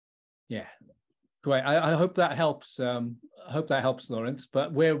 Yeah, great. I hope that helps. I hope that helps, Lawrence.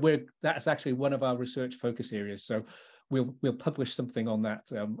 But that's actually one of our research focus areas. So we'll publish something on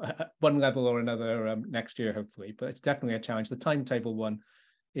that at one level or another next year, hopefully. But it's definitely a challenge. The timetable one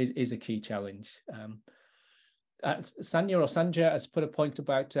is a key challenge. Sanja has put a point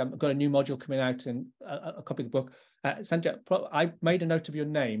about I've got a new module coming out and a copy of the book. Sanja, I made a note of your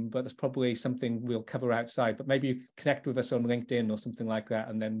name, but there's probably something we'll cover outside. But maybe you can connect with us on LinkedIn or something like that,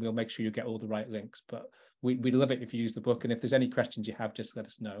 and then we'll make sure you get all the right links. But we'd love it if you use the book. And if there's any questions you have, just let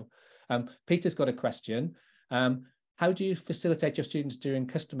us know. Peter's got a question. How do you facilitate your students doing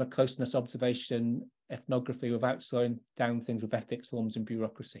customer closeness observation, ethnography, without slowing down things with ethics, forms, and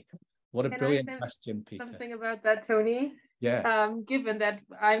bureaucracy? What a brilliant question, Peter. Something about that, Tony? Yeah. Given that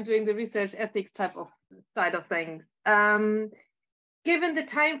I'm doing the research ethics type of side of things, given the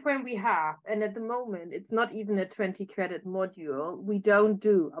time frame we have, and at the moment it's not even a 20 credit module, we don't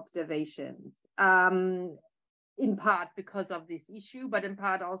do observations. In part because of this issue, but in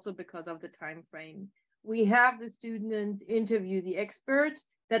part also because of the time frame. We have the student interview the expert.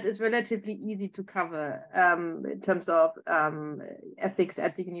 That is relatively easy to cover in terms of ethics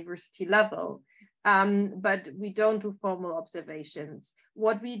at the university level. but we don't do formal observations.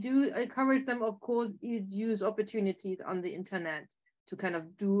 What we do encourage them, of course, is use opportunities on the internet to kind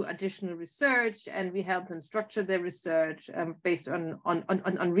of do additional research, and we help them structure their research based on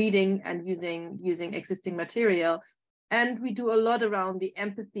reading and using existing material. And we do a lot around the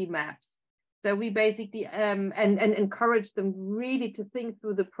empathy maps. So we basically and encourage them really to think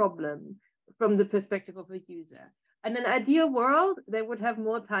through the problem from the perspective of a user. In an ideal world, they would have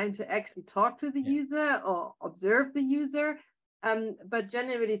more time to actually talk to the user or observe the user. But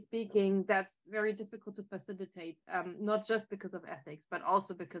generally speaking, that's very difficult to facilitate, not just because of ethics, but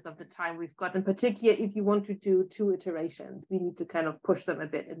also because of the time we've got. In particular, if you want to do 2 iterations, we need to kind of push them a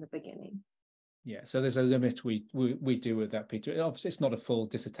bit in the beginning. Yeah, so there's a limit we do with that, Peter. Obviously, it's not a full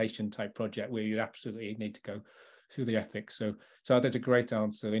dissertation type project where you absolutely need to go through the ethics. So that's a great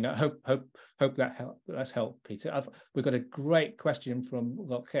answer. Lena. Hope that's helped, Peter. We've got a great question from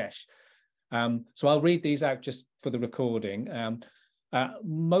Lokesh. So I'll read these out just for the recording.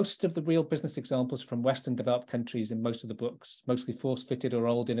 Most of the real business examples from Western developed countries in most of the books, mostly force-fitted or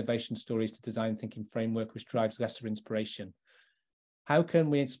old innovation stories to design thinking framework, which drives lesser inspiration. How can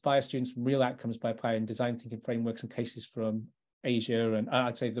we inspire students from real outcomes by applying design thinking frameworks and cases from Asia and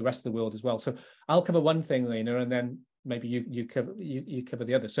I'd say the rest of the world as well? So I'll cover one thing, Lena, and then maybe you cover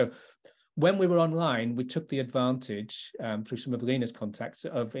the other. So when we were online, we took the advantage through some of Lena's contacts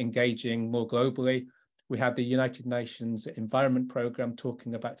of engaging more globally. We had the United Nations Environment Programme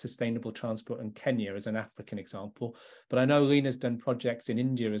talking about sustainable transport in Kenya as an African example. But I know Lena's done projects in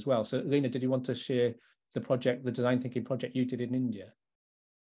India as well. So Lena, did you want to share the design thinking project you did in India?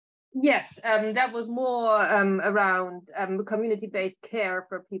 Yes, that was more around community-based care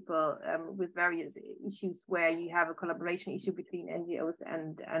for people with various issues where you have a collaboration issue between NGOs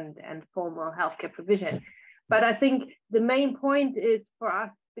and formal healthcare provision. But I think the main point is for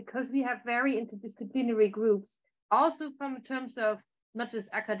us, because we have very interdisciplinary groups, also from terms of not just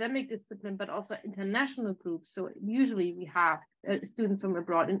academic discipline, but also international groups. So usually we have students from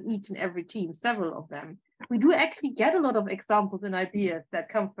abroad in each and every team, several of them. We do actually get a lot of examples and ideas that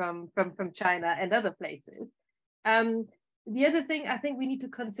come from China and other places. The other thing I think we need to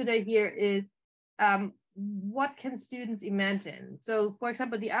consider here is what can students imagine? So, for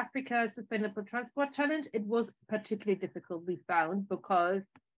example, the Africa Sustainable Transport Challenge, it was particularly difficult, we found, because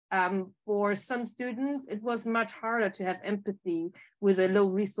for some students, it was much harder to have empathy with a low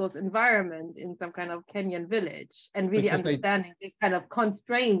resource environment in some kind of Kenyan village and really understanding the kind of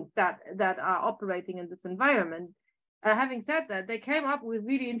constraints that are operating in this environment. Having said that, they came up with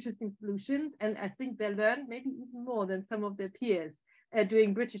really interesting solutions, and I think they learned maybe even more than some of their peers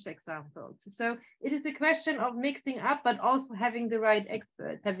doing British examples. So it is a question of mixing up, but also having the right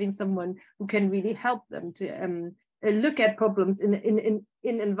experts, having someone who can really help them to look at problems in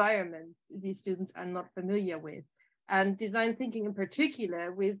environments these students are not familiar with. And design thinking in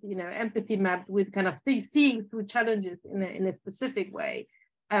particular with empathy maps, with kind of seeing through challenges in a specific way,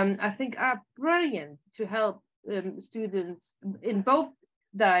 I think are brilliant to help students in both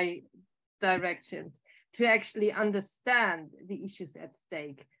directions to actually understand the issues at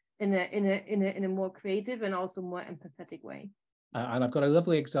stake in a more creative and also more empathetic way. And I've got a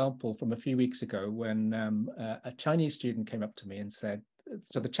lovely example from a few weeks ago when a Chinese student came up to me and said,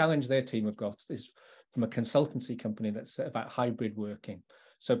 so the challenge their team have got is from a consultancy company that's about hybrid working.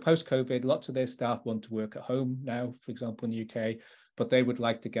 So post-COVID, lots of their staff want to work at home now, for example, in the UK, but they would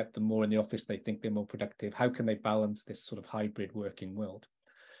like to get them more in the office. They think they're more productive. How can they balance this sort of hybrid working world?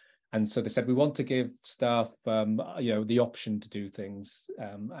 And so they said, we want to give staff, the option to do things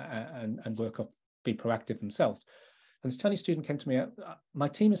and be proactive themselves. And this Chinese student came to me, my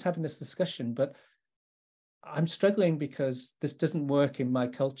team is having this discussion, but I'm struggling because this doesn't work in my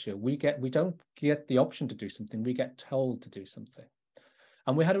culture. We don't get the option to do something. We get told to do something.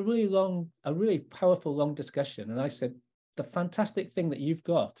 And we had a really powerful, long discussion. And I said, the fantastic thing that you've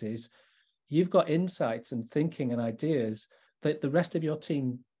got is you've got insights and thinking and ideas that the rest of your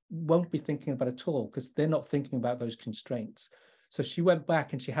team won't be thinking about at all because they're not thinking about those constraints. So she went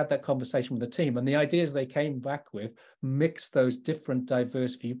back and she had that conversation with the team, and the ideas they came back with mixed those different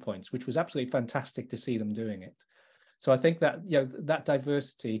diverse viewpoints, which was absolutely fantastic to see them doing it. So I think that that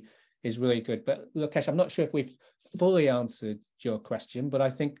diversity is really good. But Lokesh, I'm not sure if we've fully answered your question, but I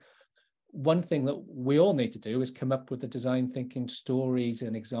think one thing that we all need to do is come up with the design thinking stories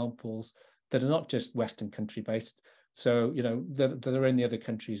and examples that are not just Western country based. So, that are in the other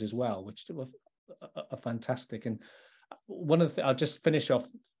countries as well, which are fantastic. And one of the I'll just finish off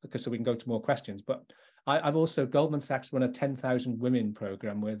because so we can go to more questions, but I've also, Goldman Sachs run a 10,000 women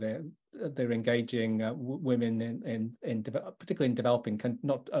program where they're engaging women particularly in developing,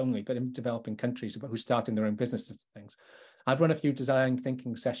 not only, but in developing countries who are starting their own businesses and things. I've run a few design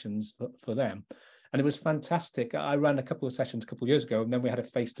thinking sessions for them, and it was fantastic. I ran a couple of sessions a couple of years ago, and then we had a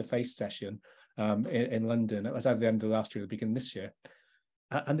face-to-face session in London. It was at the end of last year, the beginning of this year.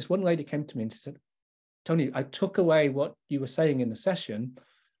 And this one lady came to me and she said, Tony, I took away what you were saying in the session,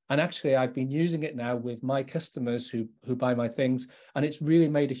 and actually I've been using it now with my customers who buy my things, and it's really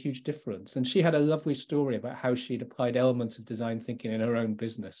made a huge difference. And she had a lovely story about how she'd applied elements of design thinking in her own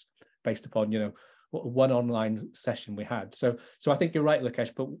business based upon, one online session we had. So I think you're right,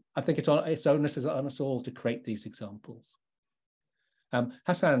 Lukesh, but I think it's onus on us all to create these examples.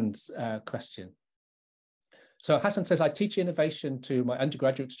 Hassan's question. So Hassan says, I teach innovation to my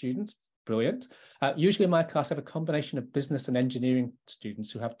undergraduate students. Brilliant. Usually in my class, I have a combination of business and engineering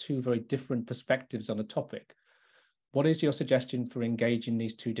students who have two very different perspectives on a topic. What is your suggestion for engaging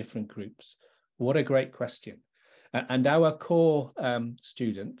these two different groups? What a great question. And our core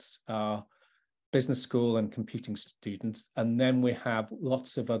students are business school and computing students. And then we have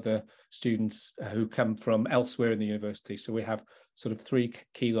lots of other students who come from elsewhere in the university. So we have sort of three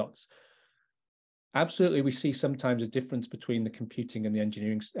key lots. Absolutely, we see sometimes a difference between the computing and the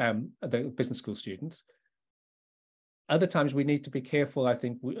engineering, the business school students. Other times we need to be careful, I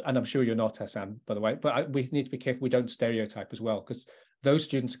think, and I'm sure you're not, Hassan, by the way, but we need to be careful we don't stereotype as well, because those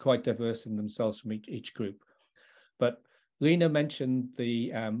students are quite diverse in themselves from each group. But Lena mentioned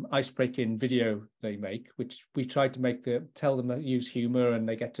the ice-breaking video they make, which we tried to tell them to use humor and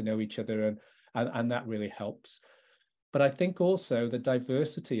they get to know each other, and that really helps. But I think also the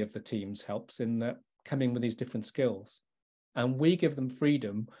diversity of the teams helps in that coming with these different skills. And we give them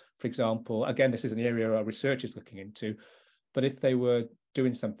freedom, for example, again, this is an area our research is looking into, but if they were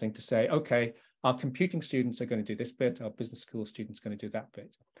doing something to say, okay, our computing students are going to do this bit, our business school students are going to do that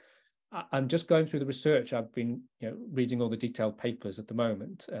bit. I'm just going through the research. I've been reading all the detailed papers at the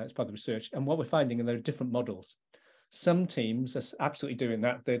moment as part of the research. And what we're finding, and there are different models. Some teams are absolutely doing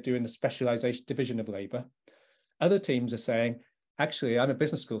that. They're doing the specialization division of labor. Other teams are saying, actually, I'm a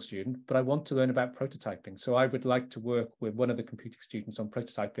business school student, but I want to learn about prototyping. So I would like to work with one of the computing students on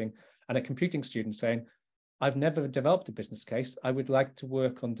prototyping, and a computing student saying, I've never developed a business case. I would like to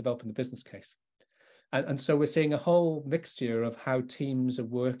work on developing the business case. And so we're seeing a whole mixture of how teams are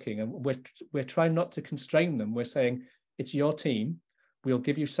working, and we're trying not to constrain them. We're saying, it's your team. We'll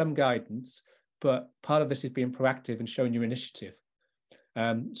give you some guidance, but part of this is being proactive and showing your initiative.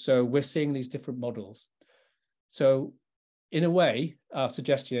 So we're seeing these different models. So in a way, our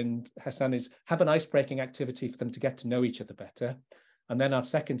suggestion, Hassan, is have an ice-breaking activity for them to get to know each other better. And then our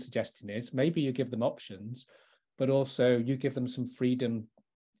second suggestion is maybe you give them options, but also you give them some freedom,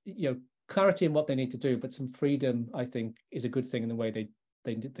 clarity in what they need to do, but some freedom, I think, is a good thing in the way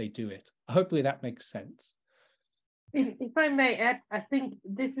they do it. Hopefully that makes sense. If I may add, I think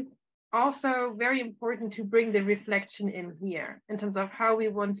this is also very important to bring the reflection in here in terms of how we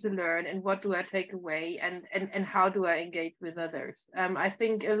want to learn and what do I take away and how do I engage with others. I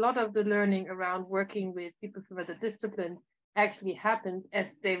think a lot of the learning around working with people from other disciplines actually happens as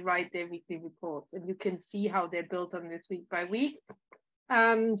they write their weekly reports, and you can see how they're built on this week by week.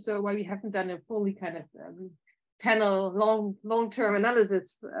 So while we haven't done a fully kind of panel long-term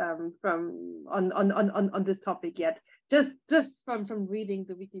analysis on this topic yet, just from reading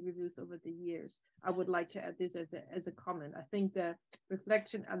the weekly reviews over the years, I would like to add this as a comment. I think the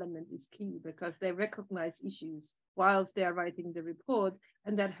reflection element is key because they recognize issues whilst they are writing the report,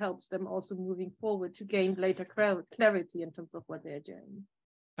 and that helps them also moving forward to gain later clarity in terms of what they're doing.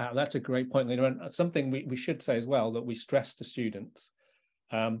 That's a great point, Lena. And something we should say as well, that we stress to students,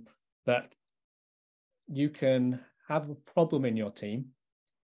 that you can have a problem in your team,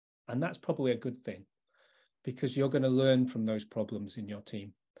 and that's probably a good thing, because you're going to learn from those problems in your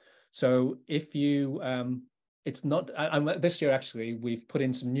team. So if you, it's not, this year actually, we've put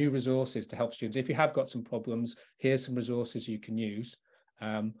in some new resources to help students. If you have got some problems, here's some resources you can use.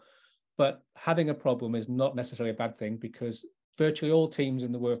 But having a problem is not necessarily a bad thing, because virtually all teams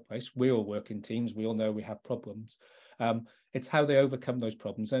in the workplace, we all work in teams, we all know we have problems. It's how they overcome those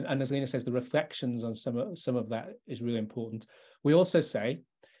problems. And as Lena says, the reflections on some of that is really important. We also say,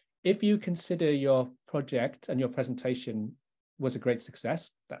 if you consider your project and your presentation was a great success,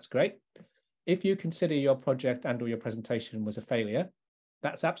 that's great. If you consider your project and or your presentation was a failure,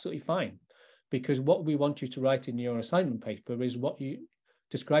 that's absolutely fine. Because what we want you to write in your assignment paper is what you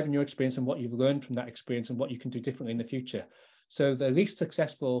describe in your experience and what you've learned from that experience and what you can do differently in the future. So the least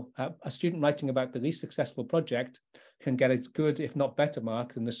successful, a student writing about the least successful project can get as good, if not better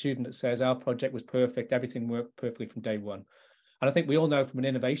mark than the student that says our project was perfect, everything worked perfectly from day one. And I think we all know from an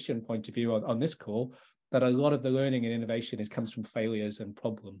innovation point of view on this call that a lot of the learning in innovation comes from failures and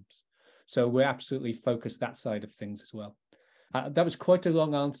problems. So we're absolutely focused that side of things as well. That was quite a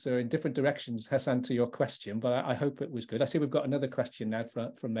long answer in different directions, Hassan, to your question, but I hope it was good. I see we've got another question now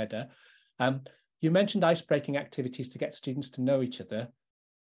from Meda. You mentioned icebreaking activities to get students to know each other.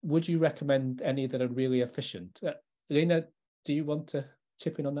 Would you recommend any that are really efficient? Lena, do you want to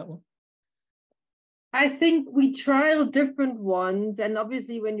chip in on that one? I think we trial different ones, and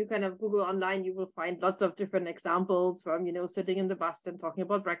obviously when you kind of Google online, you will find lots of different examples from, you know, sitting in the bus and talking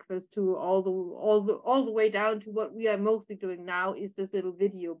about breakfast to all the way down to what we are mostly doing now is this little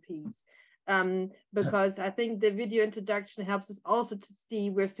video piece. Because I think the video introduction helps us also to see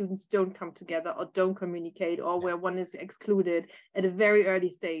where students don't come together or don't communicate, or where one is excluded at a very early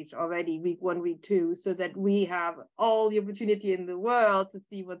stage already, week 1, week 2, so that we have all the opportunity in the world to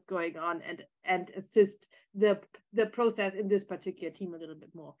see what's going on and assist the process in this particular team a little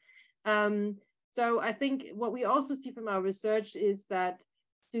bit more. So I think what we also see from our research is that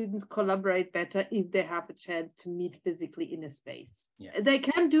students collaborate better if they have a chance to meet physically in a space. Yeah. They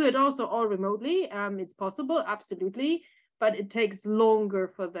can do it also all remotely. It's possible, absolutely, but it takes longer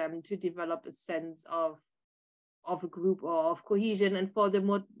for them to develop a sense of a group or of cohesion. And for the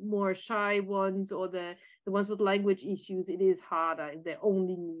more shy ones or the ones with language issues, it is harder if they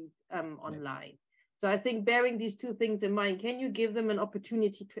only meet online. Yeah. So I think bearing these two things in mind, can you give them an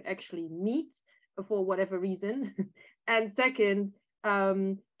opportunity to actually meet for whatever reason? And second,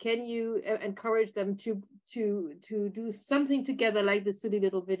 can you encourage them to do something together, like the silly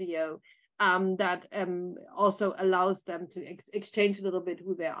little video that also allows them to exchange a little bit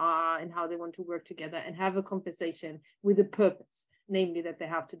who they are and how they want to work together and have a conversation with a purpose, namely that they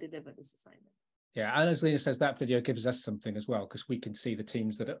have to deliver this assignment. Yeah, and as Lena says, that video gives us something as well, because we can see the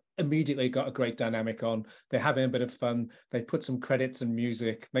teams that immediately got a great dynamic on. They're having a bit of fun. They put some credits and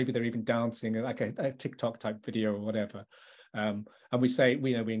music. Maybe they're even dancing, like a TikTok type video or whatever. And we say,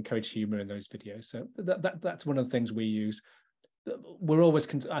 we encourage humor in those videos. So that's one of the things we use. We're always,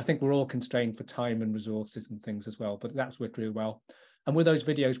 I think we're all constrained for time and resources and things as well, but that's worked really well. And with those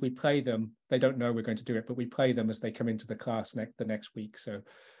videos, we play them. They don't know we're going to do it, but we play them as they come into the class the next week. So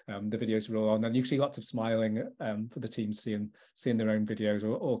the videos are all on, and you see lots of smiling for the team seeing their own videos,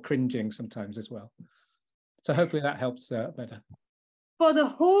 or cringing sometimes as well. So hopefully that helps better. For the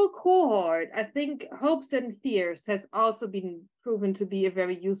whole cohort, I think hopes and fears has also been proven to be a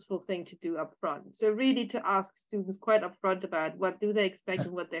very useful thing to do up front. So really to ask students quite upfront about what do they expect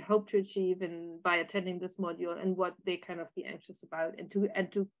and what they hope to achieve by attending this module, and what they kind of be anxious about, and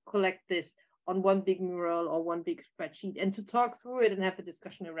to collect this on one big mural or one big spreadsheet, and to talk through it and have a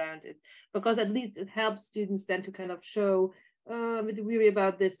discussion around it, because at least it helps students then to kind of show I'm a bit weary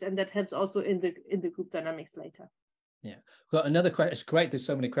about this, and that helps also in the group dynamics later. Yeah, well, another question. It's great. There's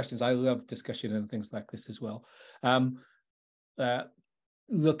so many questions. I love discussion and things like this as well.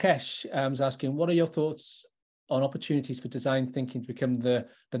 Lokesh is asking, what are your thoughts on opportunities for design thinking to become the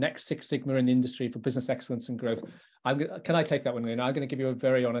next Six Sigma in the industry for business excellence and growth? Can I take that one, Lena? I'm going to give you a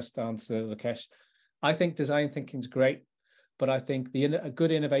very honest answer, Lokesh. I think design thinking is great, but I think a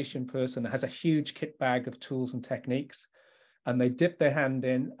good innovation person has a huge kit bag of tools and techniques, and they dip their hand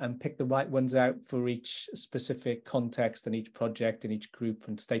in and pick the right ones out for each specific context and each project and each group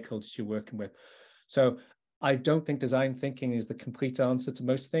and stakeholders you're working with. So I don't think design thinking is the complete answer to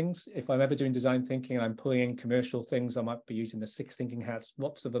most things. If I'm ever doing design thinking and I'm pulling in commercial things, I might be using the six thinking hats,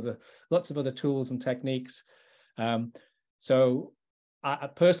 lots of other tools and techniques. So I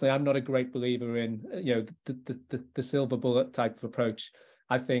personally, I'm not a great believer in the silver bullet type of approach.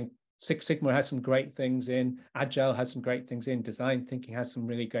 I think Six Sigma has some great things in, Agile has some great things in, design thinking has some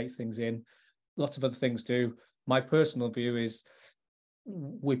really great things in, lots of other things do. My personal view is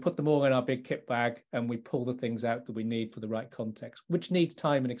we put them all in our big kit bag and we pull the things out that we need for the right context, which needs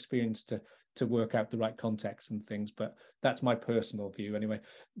time and experience to work out the right context and things, but that's my personal view anyway.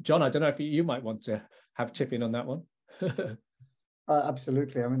 John, I don't know if you might want to have chip in on that one.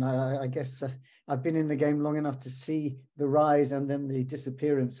 Absolutely. I mean, I guess I've been in the game long enough to see the rise and then the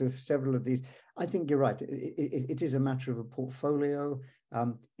disappearance of several of these. I think you're right. It is a matter of a portfolio.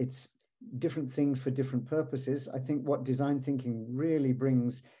 It's different things for different purposes. I think what design thinking really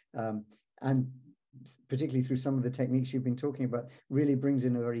brings, and particularly through some of the techniques you've been talking about, really brings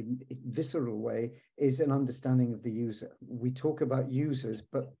in a very visceral way, is an understanding of the user. We talk about users,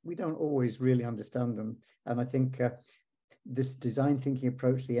 but we don't always really understand them. And I think this design thinking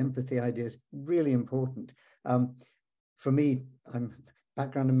approach, the empathy idea, is really important. for me, I'm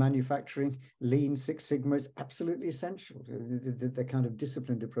background in manufacturing, Lean, Six Sigma is absolutely essential. The kind of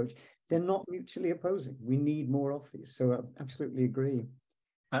disciplined approach, they're not mutually opposing. We need more of these. So I absolutely agree.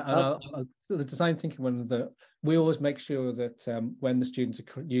 And the design thinking one, we always make sure that when the students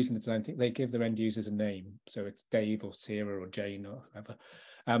are using the design thinking, they give their end users a name. So it's Dave or Sarah or Jane or whoever.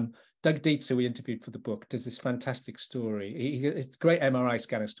 Doug Dietz, who we interviewed for the book, does this fantastic story. It's a great MRI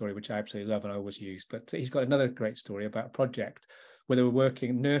scanner story, which I absolutely love and I always use. But he's got another great story about a project where they were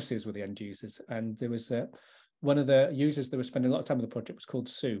working, nurses were the end users. And there was one of the users that was spending a lot of time with the project was called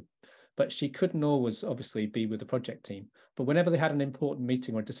Sue. But she couldn't always, obviously, be with the project team. But whenever they had an important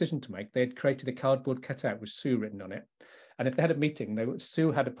meeting or a decision to make, they had created a cardboard cutout with Sue written on it. And if they had a meeting,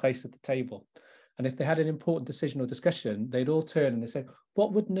 Sue had a place at the table. And if they had an important decision or discussion, they'd all turn and they said,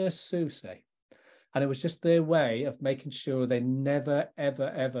 what would Nurse Sue say? And it was just their way of making sure they never, ever,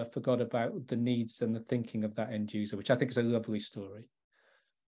 ever forgot about the needs and the thinking of that end user, which I think is a lovely story.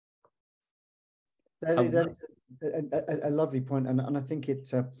 That is a lovely point. And I think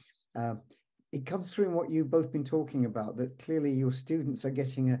it comes through in what you've both been talking about, that clearly your students are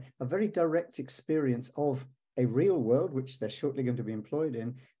getting a very direct experience of a real world, which they're shortly going to be employed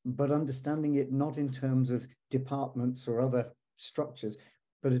in, but understanding it not in terms of departments or other structures,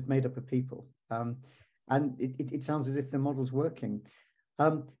 but it's made up of people. And it sounds as if the model's working.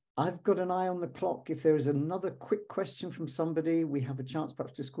 I've got an eye on the clock. If there is another quick question from somebody, we have a chance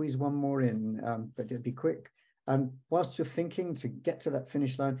perhaps to squeeze one more in, but it'll be quick. And whilst you're thinking to get to that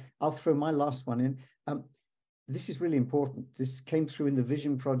finish line, I'll throw my last one in. This is really important. This came through in the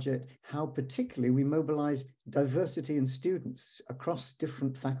Vision Project, how particularly we mobilize diversity in students across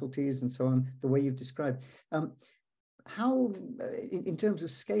different faculties and so on, the way you've described. How, in terms of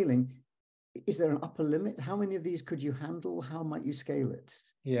scaling, is there an upper limit? How many of these could you handle? How might you scale it?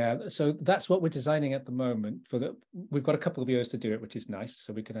 Yeah, so that's what we're designing at the moment. We've got a couple of years to do it, which is nice.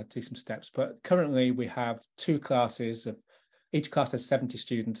 So we can do some steps. But currently we have 2 classes of, each class has 70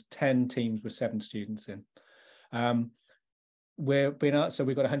 students, 10 teams with 7 students in. We've been asked, so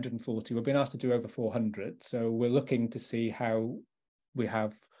we've got 140. We've been asked to do over 400. So we're looking to see how we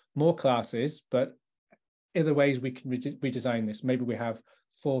have more classes, but other ways we can redesign this. Maybe we have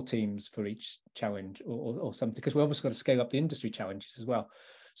 4 teams for each challenge or something, because we've obviously got to scale up the industry challenges as well.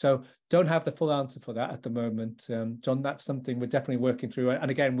 So don't have the full answer for that at the moment, John. That's something we're definitely working through. And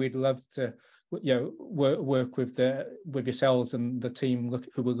again, we'd love to, work with yourselves and the team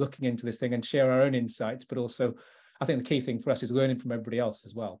who were looking into this thing and share our own insights. But also, I think the key thing for us is learning from everybody else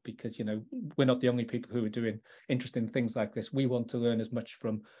as well, because we're not the only people who are doing interesting things like this. We want to learn as much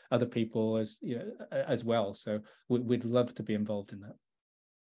from other people as well. So we'd love to be involved in that.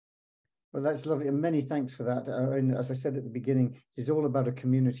 Well, that's lovely, and many thanks for that. And as I said at the beginning, it's all about a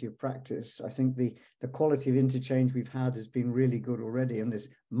community of practice. I think the quality of interchange we've had has been really good already, and there's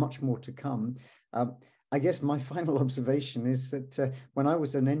much more to come. I guess my final observation is that when I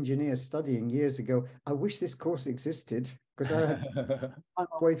was an engineer studying years ago, I wish this course existed, because I had to find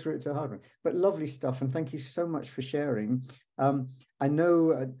my way through it to Harvard. But lovely stuff, and thank you so much for sharing. I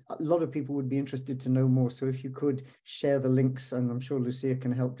know a lot of people would be interested to know more, so if you could share the links, and I'm sure Lucia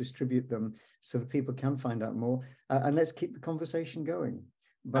can help distribute them so that people can find out more, and let's keep the conversation going.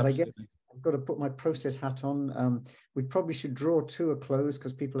 But absolutely. I guess I've got to put my process hat on. We probably should draw to a close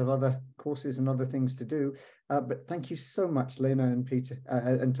because people have other courses and other things to do. But thank you so much, Lena and Peter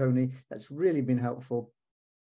and Tony. That's really been helpful.